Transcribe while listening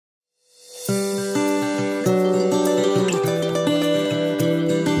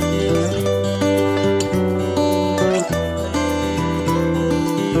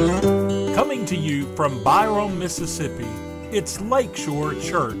from Byram, Mississippi, it's Lakeshore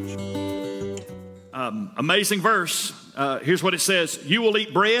Church. Amazing verse. Here's what it says. You will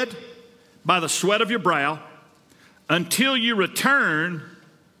eat bread by the sweat of your brow until you return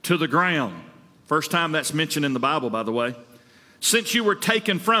to the ground. First time that's mentioned in the Bible, by the way. Since you were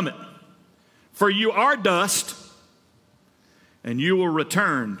taken from it. For you are dust, and you will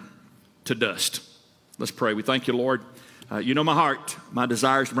return to dust. Let's pray. We thank you, Lord. You know my heart. My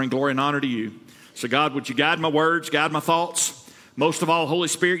desire is to bring glory and honor to you. So God, would you guide my words, guide my thoughts? Most of all, Holy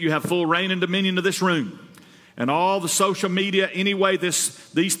Spirit, you have full reign and dominion of this room. And all the social media, any way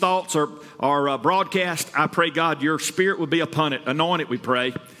these thoughts are broadcast, I pray, God, your Spirit would be upon it. Anoint it, we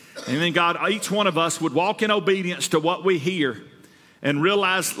pray. And then, God, each one of us would walk in obedience to what we hear and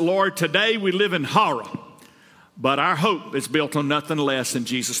realize, Lord, today we live in horror. But our hope is built on nothing less than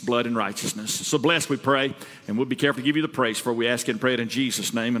Jesus' blood and righteousness. So bless, we pray, and we'll be careful to give you the praise, for we ask and pray it in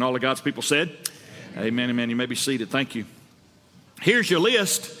Jesus' name. And all of God's people said, amen, amen. You may be seated. Thank you. Here's your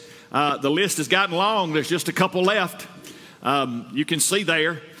list. The list has gotten long. There's just a couple left. You can see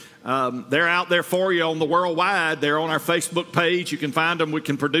there. They're out there for you on the worldwide. They're on our Facebook page. You can find them. We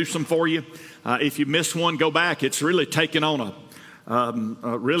can produce them for you. If you missed one, go back. It's really taken on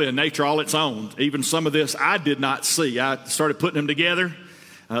really a nature all its own. Even some of this I did not see. I started putting them together.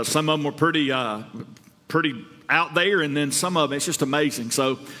 Some of them were pretty out there, and then some of them, it's just amazing.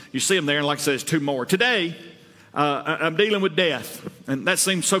 So you see them there, and like I said, there's two more. Today, I'm dealing with death, and that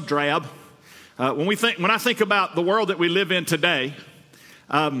seems so drab. When I think about the world that we live in today,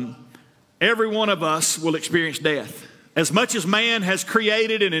 every one of us will experience death. As much as man has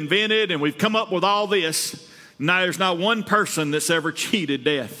created and invented, and we've come up with all this, now there's not one person that's ever cheated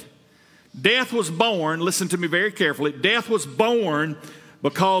death. Death was born, listen to me very carefully, death was born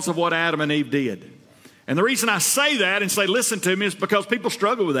because of what Adam and Eve did. And the reason I say that and say listen to me is because people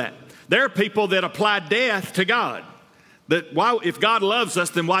struggle with that. There are people that apply death to God. That if God loves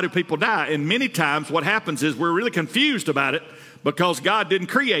us, then why do people die? And many times what happens is we're really confused about it because God didn't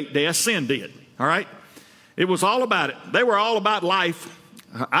create death, sin did. All right? It was all about it. They were all about life.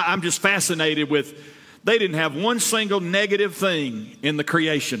 I'm just fascinated with, they didn't have one single negative thing in the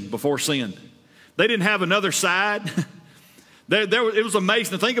creation before sin. They didn't have another side. It was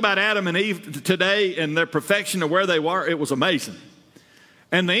amazing to think about Adam and Eve today and their perfection of where they were. It was amazing.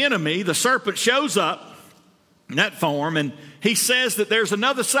 And the enemy, the serpent, shows up in that form, and he says that there's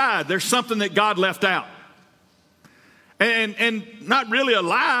another side. There's something that God left out. And not really a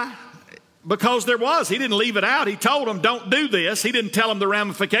lie, because there was. He didn't leave it out. He told them, don't do this. He didn't tell them the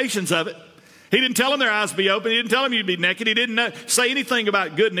ramifications of it. He didn't tell them their eyes would be open. He didn't tell them you'd be naked. He didn't say anything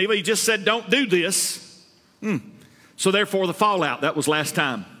about good and evil. He just said, don't do this. So therefore, the fallout, that was last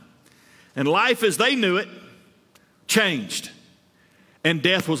time. And life as they knew it changed. And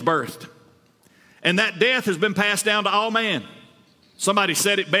death was birthed. And that death has been passed down to all man. Somebody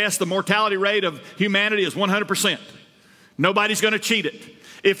said it best, the mortality rate of humanity is 100%. Nobody's going to cheat it.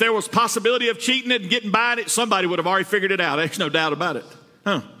 If there was possibility of cheating it and getting by it, somebody would have already figured it out. There's no doubt about it.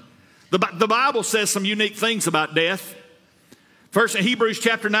 The Bible says some unique things about death. First, in Hebrews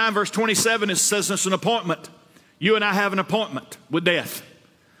chapter 9, verse 27, it says it's an appointment. You and I have an appointment with death.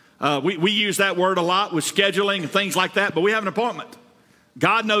 We use that word a lot with scheduling and things like that, but we have an appointment.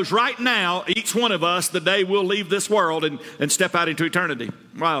 God knows right now, each one of us, the day we'll leave this world and step out into eternity.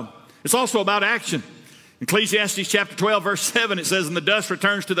 Wow. It's also about action. Ecclesiastes chapter 12, verse 7, it says, and the dust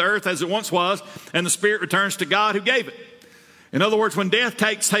returns to the earth as it once was, and the spirit returns to God who gave it. In other words, when death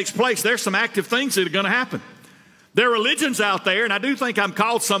takes place, there's some active things that are going to happen. There are religions out there, and I do think I'm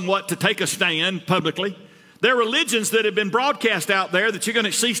called somewhat to take a stand publicly. There are religions that have been broadcast out there that you're going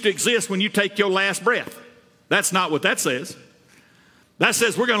to cease to exist when you take your last breath. That's not what that says. That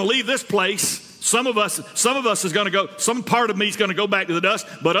says we're going to leave this place. Some of us is going to go, some part of me is going to go back to the dust,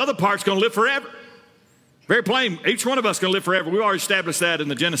 but other part's going to live forever. Very plain. Each one of us is going to live forever. We've already established that in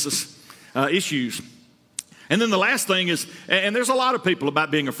the Genesis issues. And then the last thing is, and there's a lot of people about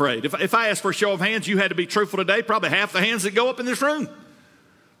being afraid. If I ask for a show of hands, you had to be truthful today, probably half the hands that go up in this room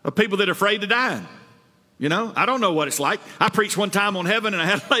are people that are afraid to die. You know, I don't know what it's like. I preached one time on heaven, and I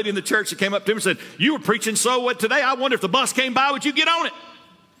had a lady in the church that came up to me and said, you were preaching so what today? I wonder if the bus came by, would you get on it?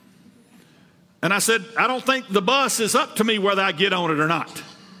 And I said, I don't think the bus is up to me whether I get on it or not.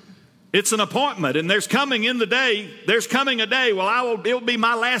 It's an appointment, and there's coming a day, well, it'll be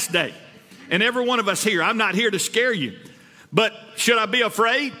my last day. And every one of us here, I'm not here to scare you. But should I be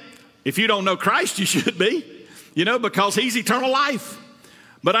afraid? If you don't know Christ, you should be, because he's eternal life.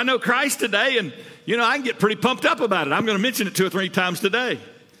 But I know Christ today, and, I can get pretty pumped up about it. I'm going to mention it 2 or 3 times today.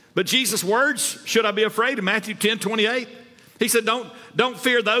 But Jesus' words, should I be afraid? In Matthew 10:28, He said, don't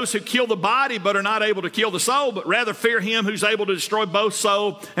fear those who kill the body but are not able to kill the soul, but rather fear him who's able to destroy both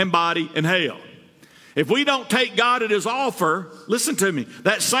soul and body in hell. If we don't take God at his offer, listen to me,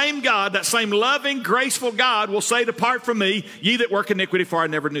 that same God, that same loving, graceful God will say, depart from me, ye that work iniquity, for I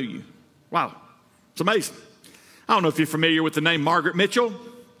never knew you. Wow, it's amazing. I don't know if you're familiar with the name Margaret Mitchell.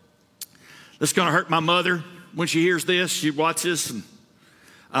 This is going to hurt my mother when she hears this. She watches,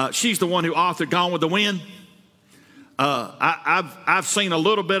 and she's the one who authored Gone with the Wind. I've seen a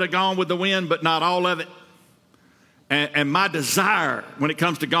little bit of Gone with the Wind, but not all of it. And my desire when it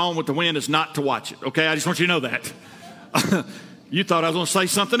comes to Gone with the Wind is not to watch it, okay? I just want you to know that. You thought I was going to say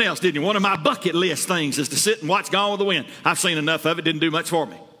something else, didn't you? One of my bucket list things is to sit and watch Gone with the Wind. I've seen enough of it, didn't do much for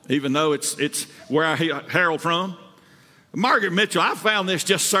me, even though it's where I herald from. Margaret Mitchell, I found this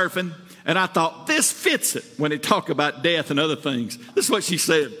just surfing, and I thought, this fits it when they talk about death and other things. This is what she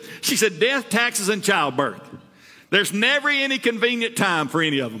said. She said, death, taxes, and childbirth. There's never any convenient time for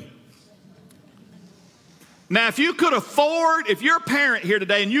any of them. Now, if you could afford, if you're a parent here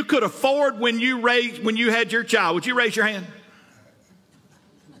today and you could afford when you had your child, would you raise your hand?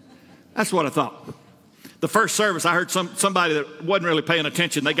 That's what I thought. The first service, I heard somebody that wasn't really paying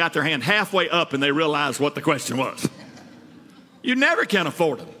attention. They got their hand halfway up and they realized what the question was. You never can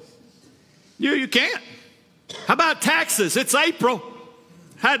afford them. You can't. How about taxes? It's April.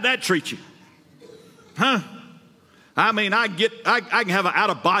 How'd that treat you? Huh? I mean, I can have an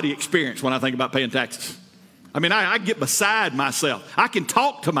out-of-body experience when I think about paying taxes. I mean, I get beside myself. I can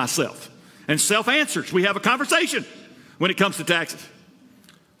talk to myself. And self answers. We have a conversation when it comes to taxes.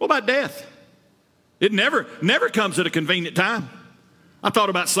 What about death? It never comes at a convenient time. I thought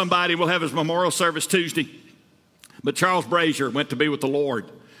about somebody, we'll have his memorial service Tuesday. But Charles Brazier went to be with the Lord.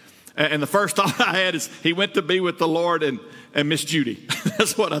 And the first thought I had is he went to be with the Lord and Miss Judy.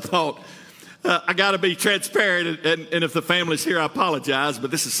 That's what I thought. I got to be transparent, and if the family's here, I apologize, but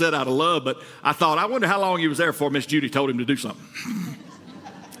this is said out of love. But I thought, I wonder how long he was there before Miss Judy told him to do something.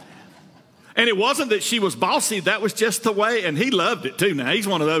 And it wasn't that she was bossy. That was just the way, and he loved it too. Now, he's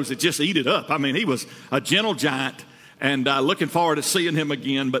one of those that just eat it up. I mean, he was a gentle giant, and looking forward to seeing him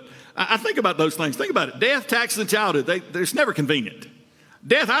again. But I think about those things. Think about it. Death, taxes, and childhood, it's never convenient.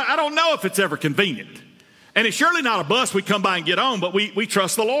 Death, I don't know if it's ever convenient. And it's surely not a bus we come by and get on, but we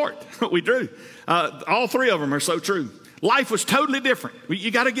trust the Lord. We do. All three of them are so true. Life was totally different.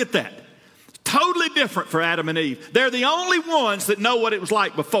 You got to get that. Totally different for Adam and Eve. They're the only ones that know what it was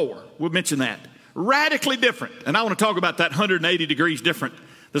like before. We'll mention that. Radically different. And I want to talk about that 180 degrees different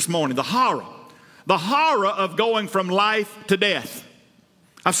this morning. The horror. The horror of going from life to death.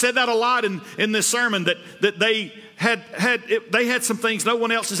 I've said that a lot in this sermon, that they had some things no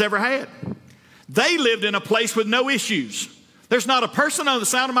one else has ever had. They lived in a place with no issues. There's not a person on the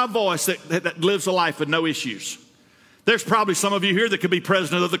sound of my voice that lives a life with no issues. There's probably some of you here that could be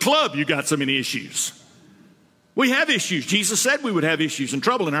president of the club. You got so many issues. We have issues. Jesus said we would have issues and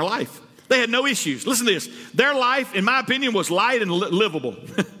trouble in our life. They had no issues. Listen to this. Their life, in my opinion, was light and livable.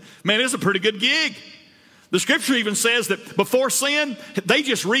 Man, it's a pretty good gig. The scripture even says that before sin, they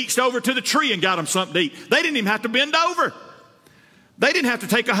just reached over to the tree and got them something to eat. They didn't even have to bend over. They didn't have to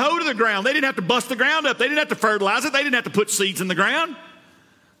take a hoe to the ground. They didn't have to bust the ground up. They didn't have to fertilize it. They didn't have to put seeds in the ground.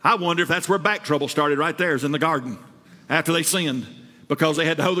 I wonder if that's where back trouble started right there, is in the garden, after they sinned, because they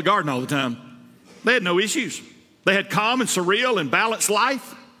had to hoe the garden all the time. They had no issues. They had calm and surreal and balanced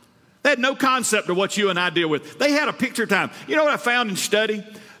life. They had no concept of what you and I deal with. They had a picture time. You know what I found in study?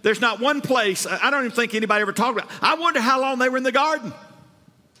 There's not one place, I don't even think anybody ever talked about it. I wonder how long they were in the garden.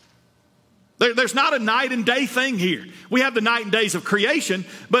 There's not a night and day thing here. We have the night and days of creation,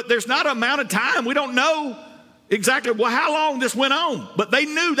 but there's not an amount of time. We don't know exactly how long this went on. But they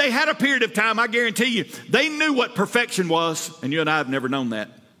knew, they had a period of time, I guarantee you. They knew what perfection was, and you and I have never known that.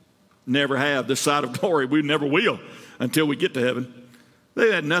 Never have. This side of glory, we never will until we get to heaven.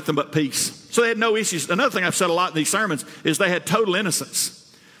 They had nothing but peace. So they had no issues. Another thing I've said a lot in these sermons is they had total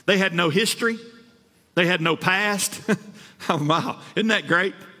innocence. They had no history. They had no past. Oh, wow. Isn't that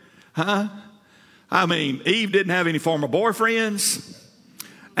great? Huh? I mean, Eve didn't have any former boyfriends.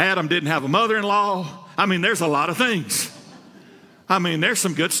 Adam didn't have a mother-in-law. I mean, there's a lot of things. I mean, there's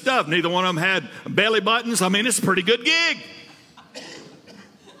some good stuff. Neither one of them had belly buttons. I mean, it's a pretty good gig.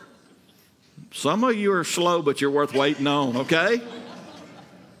 Some of you are slow, but you're worth waiting on, okay?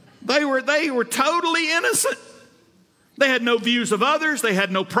 They were totally innocent. They had no views of others. They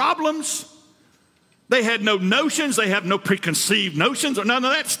had no problems. They had no notions. They have no preconceived notions or none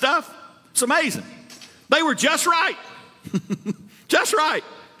of that stuff. It's amazing. They were just right. Just right.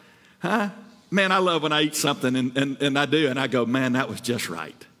 Huh? Man, I love when I eat something and I do, and I go, man, that was just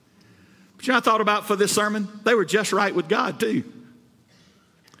right. But you know, I thought about for this sermon, they were just right with God too.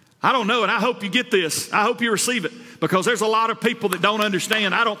 I don't know, and I hope you get this. I hope you receive it, because there's a lot of people that don't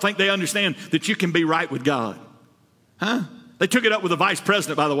understand. I don't think they understand that you can be right with God. Huh? They took it up with the vice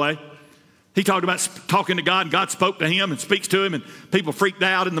president, by the way. He talked about talking to God, and God spoke to him and speaks to him, and people freaked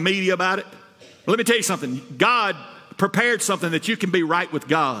out in the media about it. Well, let me tell you something. God prepared something that you can be right with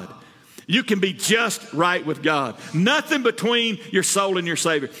God. You can be just right with God. Nothing between your soul and your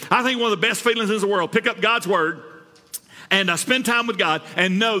Savior. I think one of the best feelings in the world, pick up God's Word and spend time with God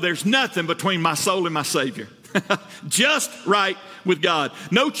and know there's nothing between my soul and my Savior. Just right with God.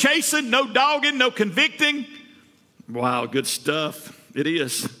 No chasing, no dogging, no convicting. Wow, good stuff. It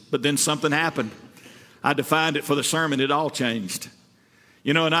is. But then something happened. I defined it for the sermon. It all changed.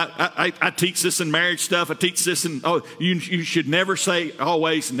 You know, and I teach this in marriage stuff. I teach this in, you should never say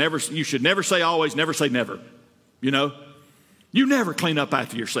always, never. You should never say always, never say never. You know, you never clean up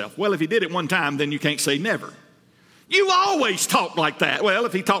after yourself. Well, if you did it one time, then you can't say never. You always talk like that. Well,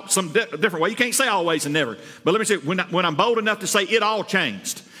 if he talked some different way, you can't say always and never. But let me say, when I'm bold enough to say it all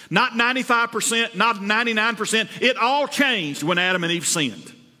changed, not 95%, not 99%, it all changed when Adam and Eve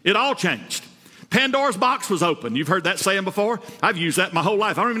sinned. It all changed. Pandora's box was open. You've heard that saying before. I've used that my whole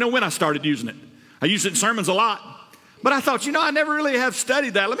life. I don't even know when I started using it. I use it in sermons a lot. But I thought, you know, I never really have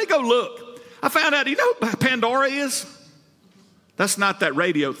studied that. Let me go look. I found out, you know what Pandora is? That's not that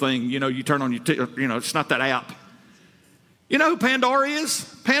radio thing, you know, you turn on your, it's not that app. You know who Pandora is?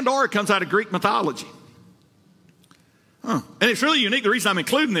 Pandora comes out of Greek mythology. And it's really unique. The reason I'm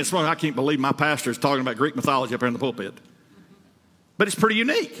including this, well, I can't believe my pastor is talking about Greek mythology up here in the pulpit. But it's pretty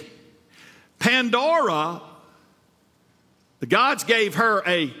unique. Pandora, the gods gave her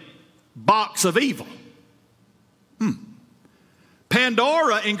a box of evil.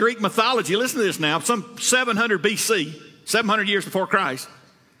 Pandora in Greek mythology, listen to this now, some 700 BC, 700 years before Christ,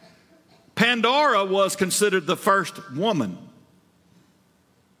 Pandora was considered the first woman.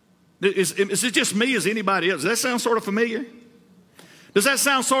 Is it just me as anybody else? Does that sound sort of familiar? Does that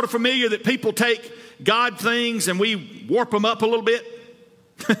sound sort of familiar that people take God things and we warp them up a little bit?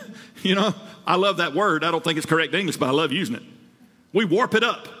 You know, I love that word. I don't think it's correct English, but I love using it. We warp it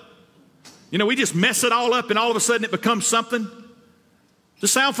up. You know, we just mess it all up and all of a sudden it becomes something. Does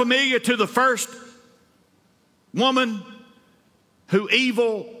it sound familiar to the first woman who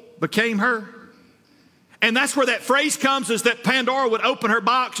evil became her? And that's where that phrase comes, is that Pandora would open her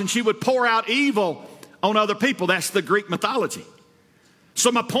box and she would pour out evil on other people. That's the Greek mythology.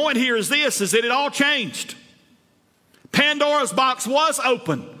 So my point here is this, is that it all changed. Pandora's box was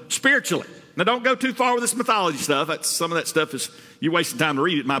open spiritually. Now don't go too far with this mythology stuff. Some of that stuff is, you're wasting time to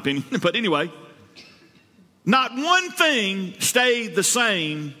read it in my opinion. But anyway, not one thing stayed the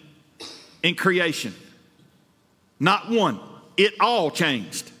same in creation. Not one. It all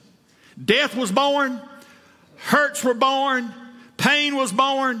changed. Death was born. Hurts were born. Pain was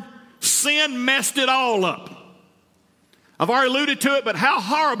born. Sin messed it all up. I've already alluded to it, but how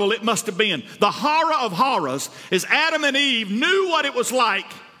horrible it must have been. The horror of horrors is Adam and Eve knew what it was like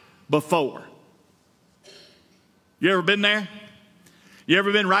before. You ever been there? You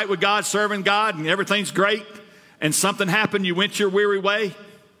ever been right with God, serving God, and everything's great, and something happened, you went your weary way?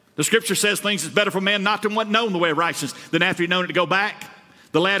 The scripture says things is better for a man not to want known the way of righteousness than after you've known it to go back.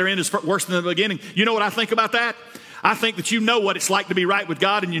 The latter end is worse than the beginning. You know what I think about that? I think that you know what it's like to be right with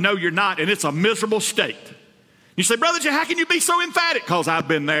God and you know you're not, and it's a miserable state. You say, Brother Jay, how can you be so emphatic? Because I've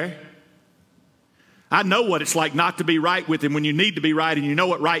been there. I know what it's like not to be right with him when you need to be right and you know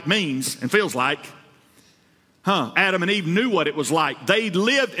what right means and feels like. Adam and Eve knew what it was like. They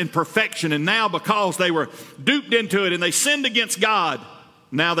lived in perfection, and now because they were duped into it and they sinned against God,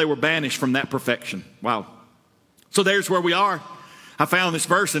 now they were banished from that perfection. Wow. So there's where we are. I found this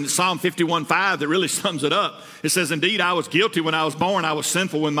verse in Psalm 51:5 that really sums it up. It says, indeed, I was guilty when I was born. I was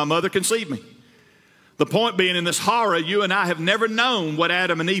sinful when my mother conceived me. The point being, in this horror, you and I have never known what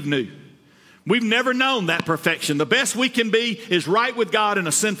Adam and Eve knew. We've never known that perfection. The best we can be is right with God in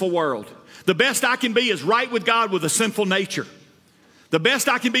a sinful world. The best I can be is right with God with a sinful nature. The best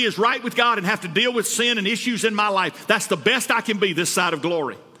I can be is right with God and have to deal with sin and issues in my life. That's the best I can be this side of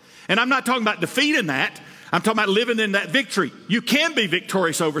glory. And I'm not talking about defeating that. I'm talking about living in that victory. You can be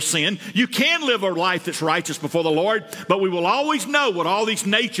victorious over sin. You can live a life that's righteous before the Lord, but we will always know what all these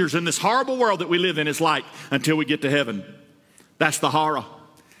natures in this horrible world that we live in is like until we get to heaven. That's the horror.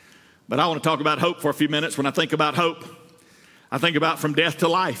 But I want to talk about hope for a few minutes. When I think about hope, I think about from death to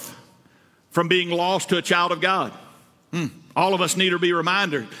life, from being lost to a child of God. All of us need to be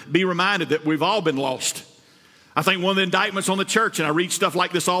reminded that we've all been lost. I think one of the indictments on the church, and I read stuff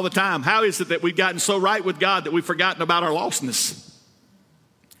like this all the time, how is it that we've gotten so right with God that we've forgotten about our lostness?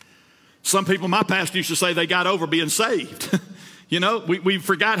 Some people, my pastor used to say they got over being saved. You know, we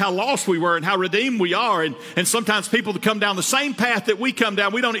forgot how lost we were and how redeemed we are. And sometimes people that come down the same path that we come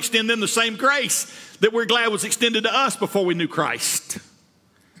down, we don't extend them the same grace that we're glad was extended to us before we knew Christ.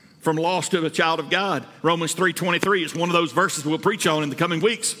 From lost to a child of God. Romans 3:23 is one of those verses we'll preach on in the coming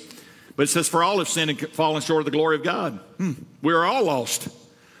weeks. But it says, for all have sinned and fallen short of the glory of God. We are all lost.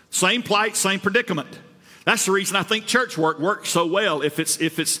 Same plight, same predicament. That's the reason I think church work works so well if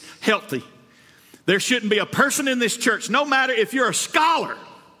it's healthy. There shouldn't be a person in this church, no matter if you're a scholar,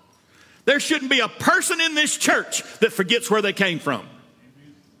 there shouldn't be a person in this church that forgets where they came from.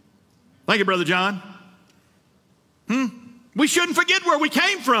 Thank you, Brother John. We shouldn't forget where we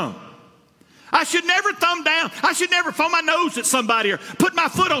came from. I should never thumb down. I should never thumb my nose at somebody or put my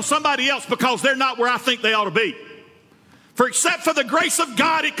foot on somebody else because they're not where I think they ought to be. For except for the grace of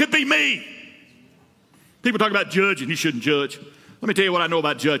God, it could be me. People talk about judging. You shouldn't judge. Let me tell you what I know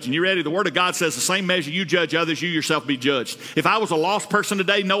about judging. You ready? The Word of God says the same measure you judge others, you yourself be judged. If I was a lost person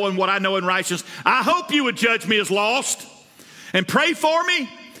today, knowing what I know in righteousness, I hope you would judge me as lost and pray for me,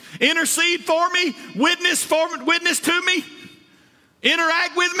 intercede for me, witness to me,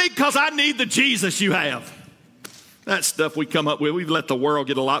 interact with me, because I need the Jesus you have. That stuff we come up with, we've let the world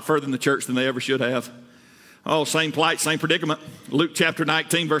get a lot further in the church than they ever should have. Oh, same plight, same predicament. Luke chapter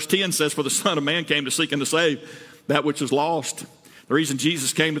 19, verse 10 says, for the Son of Man came to seek and to save that which was lost. The reason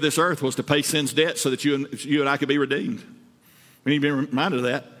Jesus came to this earth was to pay sin's debt so that you and I could be redeemed. We need to be reminded of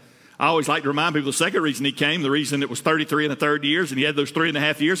that. I always like to remind people the second reason he came, the reason it was 33 and a third years, and he had those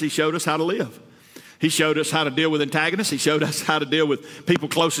 3.5 years, he showed us how to live. He showed us how to deal with antagonists. He showed us how to deal with people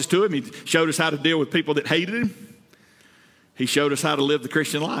closest to him. He showed us how to deal with people that hated him. He showed us how to live the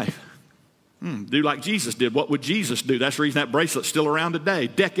Christian life. Do like Jesus did. What would Jesus do? That's the reason that bracelet's still around today,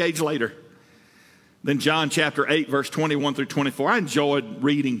 decades later. Then John chapter 8, verse 21 through 24. I enjoyed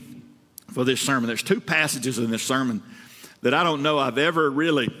reading for this sermon. There's two passages in this sermon that I don't know I've ever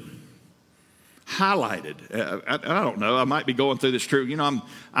really highlighted. I don't know. I might be going through this true. You know,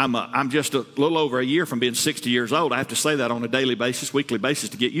 I'm just a little over a year from being 60 years old. I have to say that on a daily basis, weekly basis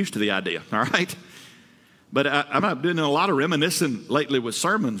to get used to the idea. All right. But I've been doing a lot of reminiscing lately with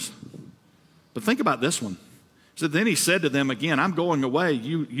sermons. But think about this one. So then he said to them again, I'm going away.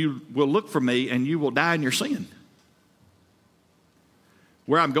 You will look for me and you will die in your sin.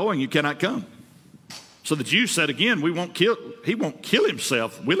 Where I'm going, you cannot come. So the Jews said again, he won't kill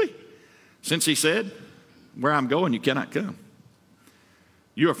himself, will he? Since he said, where I'm going, you cannot come.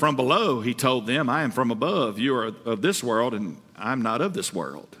 You are from below, he told them. I am from above. You are of this world, and I'm not of this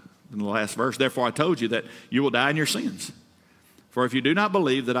world. In the last verse, therefore I told you that you will die in your sins. For if you do not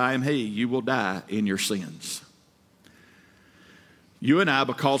believe that I am he, you will die in your sins. You and I,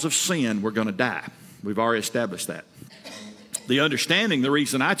 because of sin, we're going to die. We've already established that. The understanding, the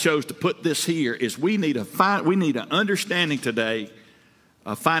reason I chose to put this here is we need an understanding today,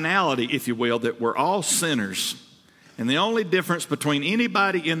 a finality, if you will, that we're all sinners. And the only difference between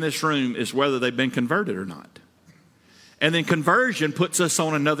anybody in this room is whether they've been converted or not. And then conversion puts us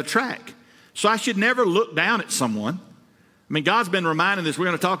on another track. So I should never look down at someone. I mean, God's been reminding us, we're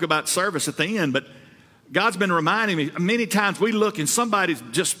going to talk about service at the end, but God's been reminding me, many times we look and somebody's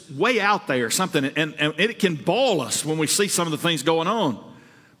just way out there or something, and it can boil us when we see some of the things going on.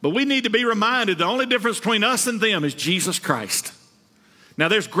 But we need to be reminded the only difference between us and them is Jesus Christ. Now,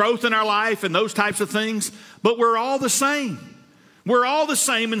 there's growth in our life and those types of things, but we're all the same. We're all the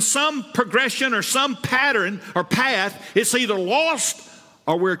same in some progression or some pattern or path. It's either lost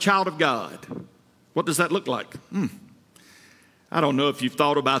or we're a child of God. What does that look like? I don't know if you've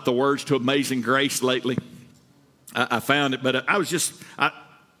thought about the words to Amazing Grace lately. I found it, but I was just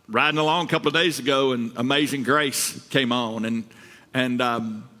riding along a couple of days ago, and Amazing Grace came on, and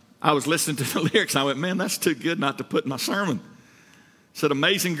I was listening to the lyrics. And I went, man, that's too good not to put in my sermon. It said,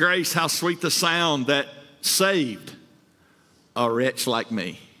 amazing grace, how sweet the sound that saved a wretch like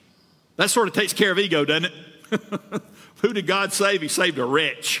me. That sort of takes care of ego, doesn't it? Who did God save? He saved a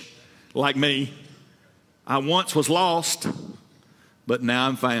wretch like me. I once was lost, but now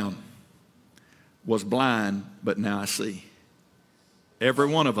I'm found. Was blind, but now I see. Every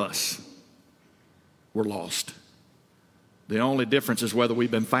one of us were lost. The only difference is whether we've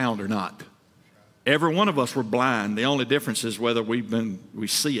been found or not. Every one of us were blind. The only difference is whether we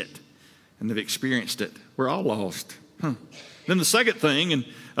see it and have experienced it. We're all lost. Then the second thing, and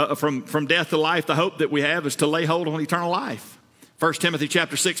from death to life, the hope that we have is to lay hold on eternal life. 1 Timothy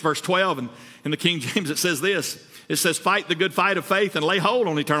chapter 6, verse 12, and in the King James it says this. It says, fight the good fight of faith and lay hold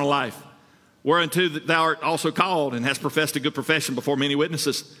on eternal life, whereunto thou art also called and hast professed a good profession before many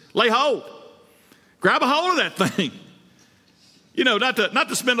witnesses. Lay hold. Grab a hold of that thing. You know, not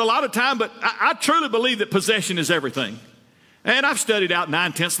to spend a lot of time, but I truly believe that possession is everything. And I've studied out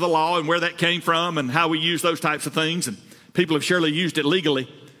 9/10 of the law and where that came from and how we use those types of things. And people have surely used it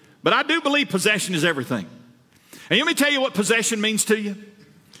legally. But I do believe possession is everything. And let me tell you what possession means to you.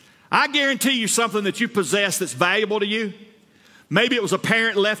 I guarantee you something that you possess that's valuable to you. Maybe it was a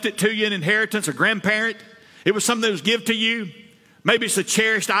parent left it to you in inheritance, a grandparent. It was something that was given to you. Maybe it's a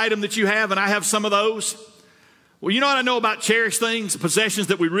cherished item that you have, and I have some of those. Well, you know what I know about cherished things, possessions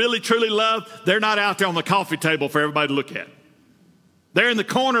that we really, truly love? They're not out there on the coffee table for everybody to look at. They're in the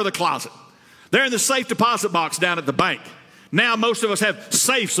corner of the closet. They're in the safe deposit box down at the bank. Now most of us have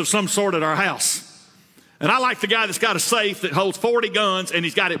safes of some sort at our house. And I like the guy that's got a safe that holds 40 guns and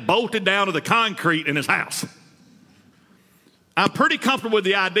he's got it bolted down to the concrete in his house. I'm pretty comfortable with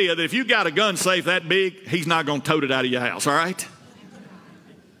the idea that if you got a gun safe that big, he's not going to tote it out of your house, all right?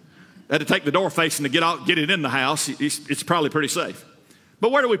 Had to take the door facing to get it in the house. It's probably pretty safe.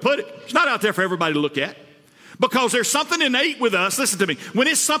 But where do we put it? It's not out there for everybody to look at. Because there's something innate with us, listen to me, when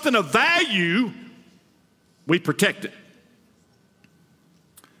it's something of value, we protect it.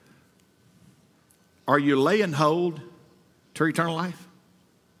 Are you laying hold to eternal life?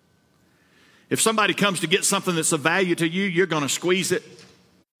 If somebody comes to get something that's of value to you, you're going to squeeze it,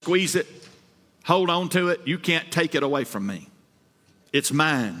 hold on to it. You can't take it away from me. It's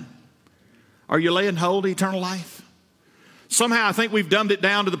mine. Are you laying hold to eternal life? Somehow I think we've dumbed it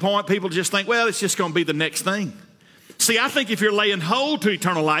down to the point people just think, well, it's just going to be the next thing. See, I think if you're laying hold to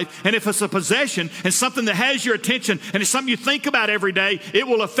eternal life, and if it's a possession and something that has your attention and it's something you think about every day, it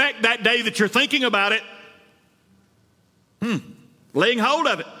will affect that day that you're thinking about it. Laying hold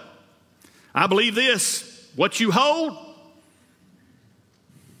of it. I believe this, what you hold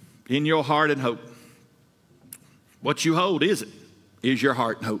in your heart and hope. What you hold is your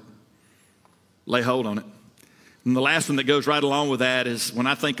heart and hope. Lay hold on it. And the last one that goes right along with that is when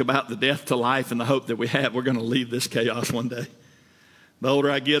I think about the death to life and the hope that we have, we're going to leave this chaos one day. The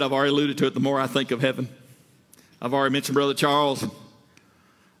older I get, I've already alluded to it, the more I think of heaven. I've already mentioned Brother Charles.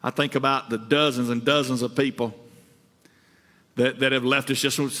 I think about the dozens and dozens of people that have left us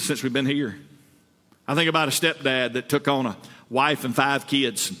just since we've been here. I think about a stepdad that took on a wife and 5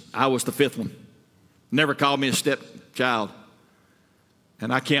 kids. I was the 5th one. Never called me a stepchild.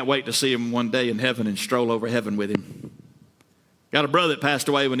 And I can't wait to see him one day in heaven and stroll over heaven with him. Got a brother that passed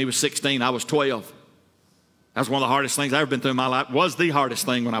away when he was 16. I was 12. That was one of the hardest things I've ever been through in my life. It was the hardest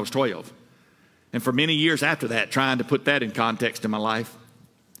thing when I was 12. And for many years after that, trying to put that in context in my life.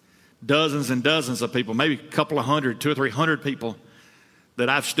 Dozens and dozens of people, maybe a couple of hundred, 200 or 300 people that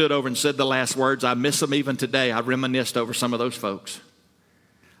I've stood over and said the last words. I miss them even today. I reminisced over some of those folks.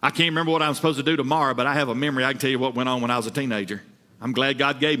 I can't remember what I'm supposed to do tomorrow, but I have a memory. I can tell you what went on when I was a teenager. I'm glad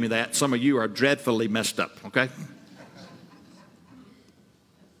God gave me that. Some of you are dreadfully messed up, okay?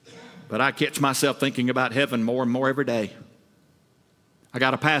 But I catch myself thinking about heaven more and more every day. I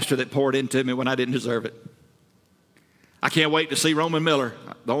got a pastor that poured into me when I didn't deserve it. I can't wait to see Roman Miller.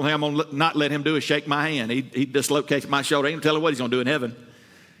 The only thing I'm going to not let him do is shake my hand. He dislocates my shoulder. I ain't tell him what he's going to do in heaven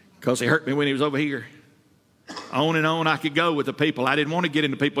because he hurt me when he was over here. On and on I could go with the people. I didn't want to get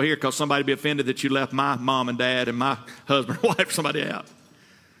into people here because somebody would be offended that you left my mom and dad and my husband and wife, somebody out.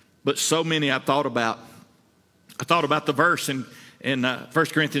 But so many I've thought about. I thought about the verse in 1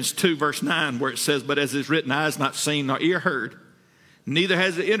 Corinthians 2, verse 9, where it says, but as is written, eye has not seen nor ear heard, neither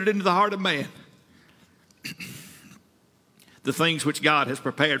has it entered into the heart of man the things which God has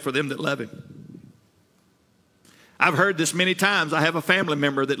prepared for them that love him. I've heard this many times. I have a family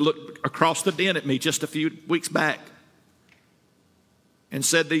member that looked across the den at me just a few weeks back and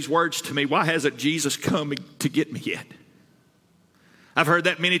said these words to me, why hasn't Jesus come to get me yet? I've heard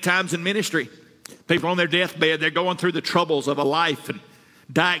that many times in ministry. People on their deathbed, they're going through the troubles of a life and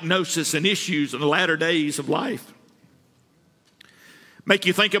diagnosis and issues in the latter days of life. Make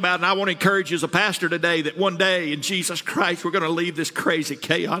you think about it, and I want to encourage you as a pastor today that one day in Jesus Christ, we're going to leave this crazy,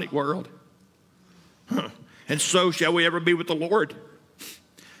 chaotic world. And so shall we ever be with the Lord.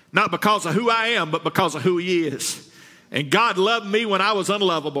 Not because of who I am, but because of who he is. And God loved me when I was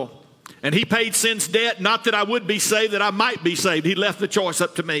unlovable. And he paid sin's debt, not that I would be saved, that I might be saved. He left the choice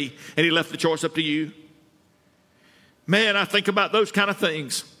up to me, and he left the choice up to you. Man, I think about those kind of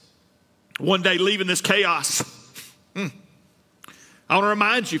things. One day leaving this chaos. I want to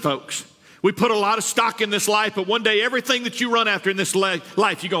remind you folks, we put a lot of stock in this life, but one day everything that you run after in this life,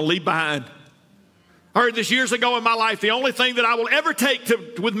 you're going to leave behind. I heard this years ago in my life, the only thing that I will ever take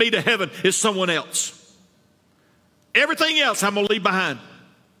with me to heaven is someone else. Everything else I'm going to leave behind.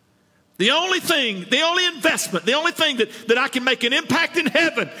 The only thing, the only investment, the only thing that I can make an impact in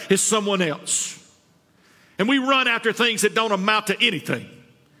heaven is someone else. and we run after things that don't amount to anything.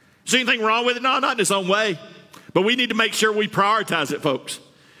 Is there anything wrong with it? No, not in its own way. But we need to make sure we prioritize it, folks.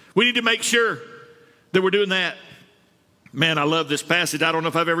 We need to make sure that we're doing that. Man, I love this passage. I don't know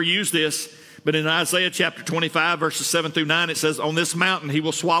if I've ever used this, but in Isaiah chapter 25, verses 7 through 9, it says, on this mountain he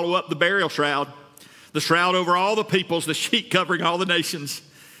will swallow up the burial shroud, the shroud over all the peoples, the sheet covering all the nations.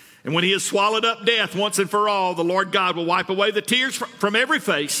 And when he has swallowed up death once and for all, the Lord God will wipe away the tears from every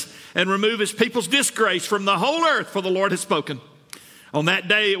face and remove his people's disgrace from the whole earth, for the Lord has spoken. On that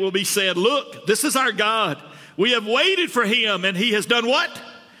day it will be said, look, this is our God. We have waited for him, and he has done what?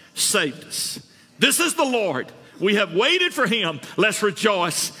 Saved us. This is the Lord. We have waited for him. Let's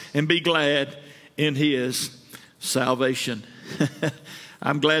rejoice and be glad in his salvation.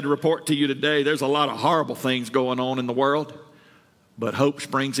 I'm glad to report to you today there's a lot of horrible things going on in the world, but hope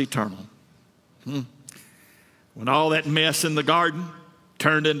springs eternal. When all that mess in the garden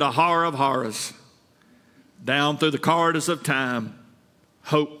turned into horror of horrors, down through the corridors of time,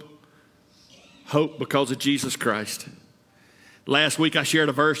 hope because of Jesus Christ. Last week I shared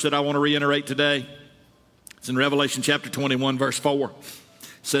a verse that I want to reiterate today. It's in Revelation chapter 21, verse 4. It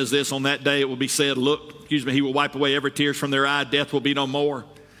says this, on that day it will be said, he will wipe away every tear from their eye. Death will be no more.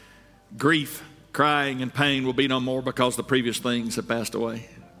 Grief, crying, and pain will be no more, because the previous things have passed away.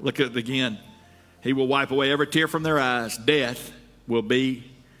 Look at it again. He will wipe away every tear from their eyes. Death will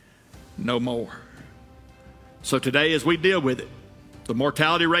be no more. So today, as we deal with it, the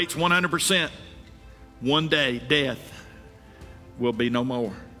mortality rate's 100%. One day, death will be no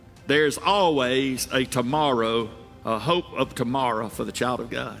more. There's always a tomorrow, a hope of tomorrow for the child of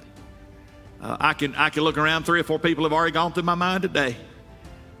God. I can look around, 3 or 4 people have already gone through my mind today.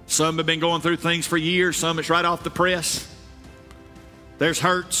 Some have been going through things for years. Some it's right off the press. There's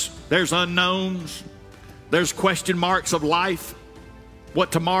hurts. There's unknowns. There's question marks of life,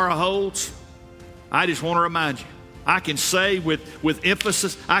 what tomorrow holds. I just want to remind you, I can say with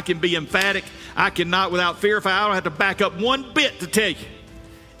emphasis, I can be emphatic, I cannot without fear, if I don't have to back up one bit to tell you,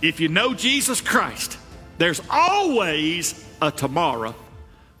 if you know Jesus Christ, there's always a tomorrow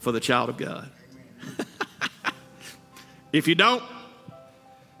for the child of God. If you don't,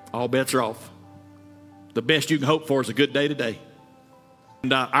 all bets are off. The best you can hope for is a good day today.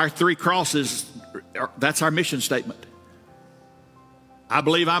 And our 3 crosses, that's our mission statement. I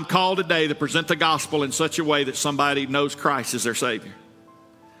believe I'm called today to present the gospel in such a way that somebody knows Christ as their Savior.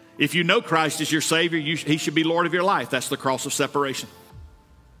 If you know Christ as your Savior, he should be Lord of your life. That's the cross of separation.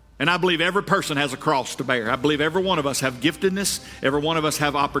 And I believe every person has a cross to bear. I believe every one of us have giftedness. Every one of us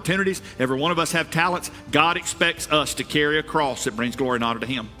have opportunities. Every one of us have talents. God expects us to carry a cross that brings glory and honor to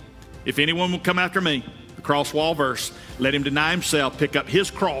him. If anyone will come after me, the cross wall verse, let him deny himself, pick up his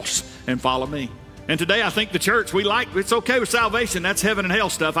cross, and follow me. And today I think the church, it's okay with salvation. That's heaven and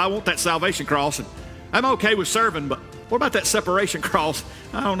hell stuff. I want that salvation cross. And I'm okay with serving, but what about that separation cross?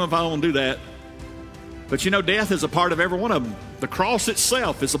 I don't know if I want to do that. But you know, death is a part of every one of them. The cross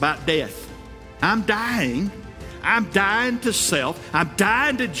itself is about death. I'm dying. I'm dying to self. I'm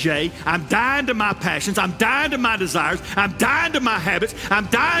dying to Jay. I'm dying to my passions. I'm dying to my desires. I'm dying to my habits. I'm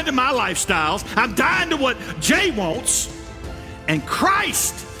dying to my lifestyles. I'm dying to what Jay wants. And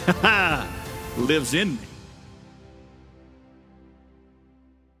Christ lives in me.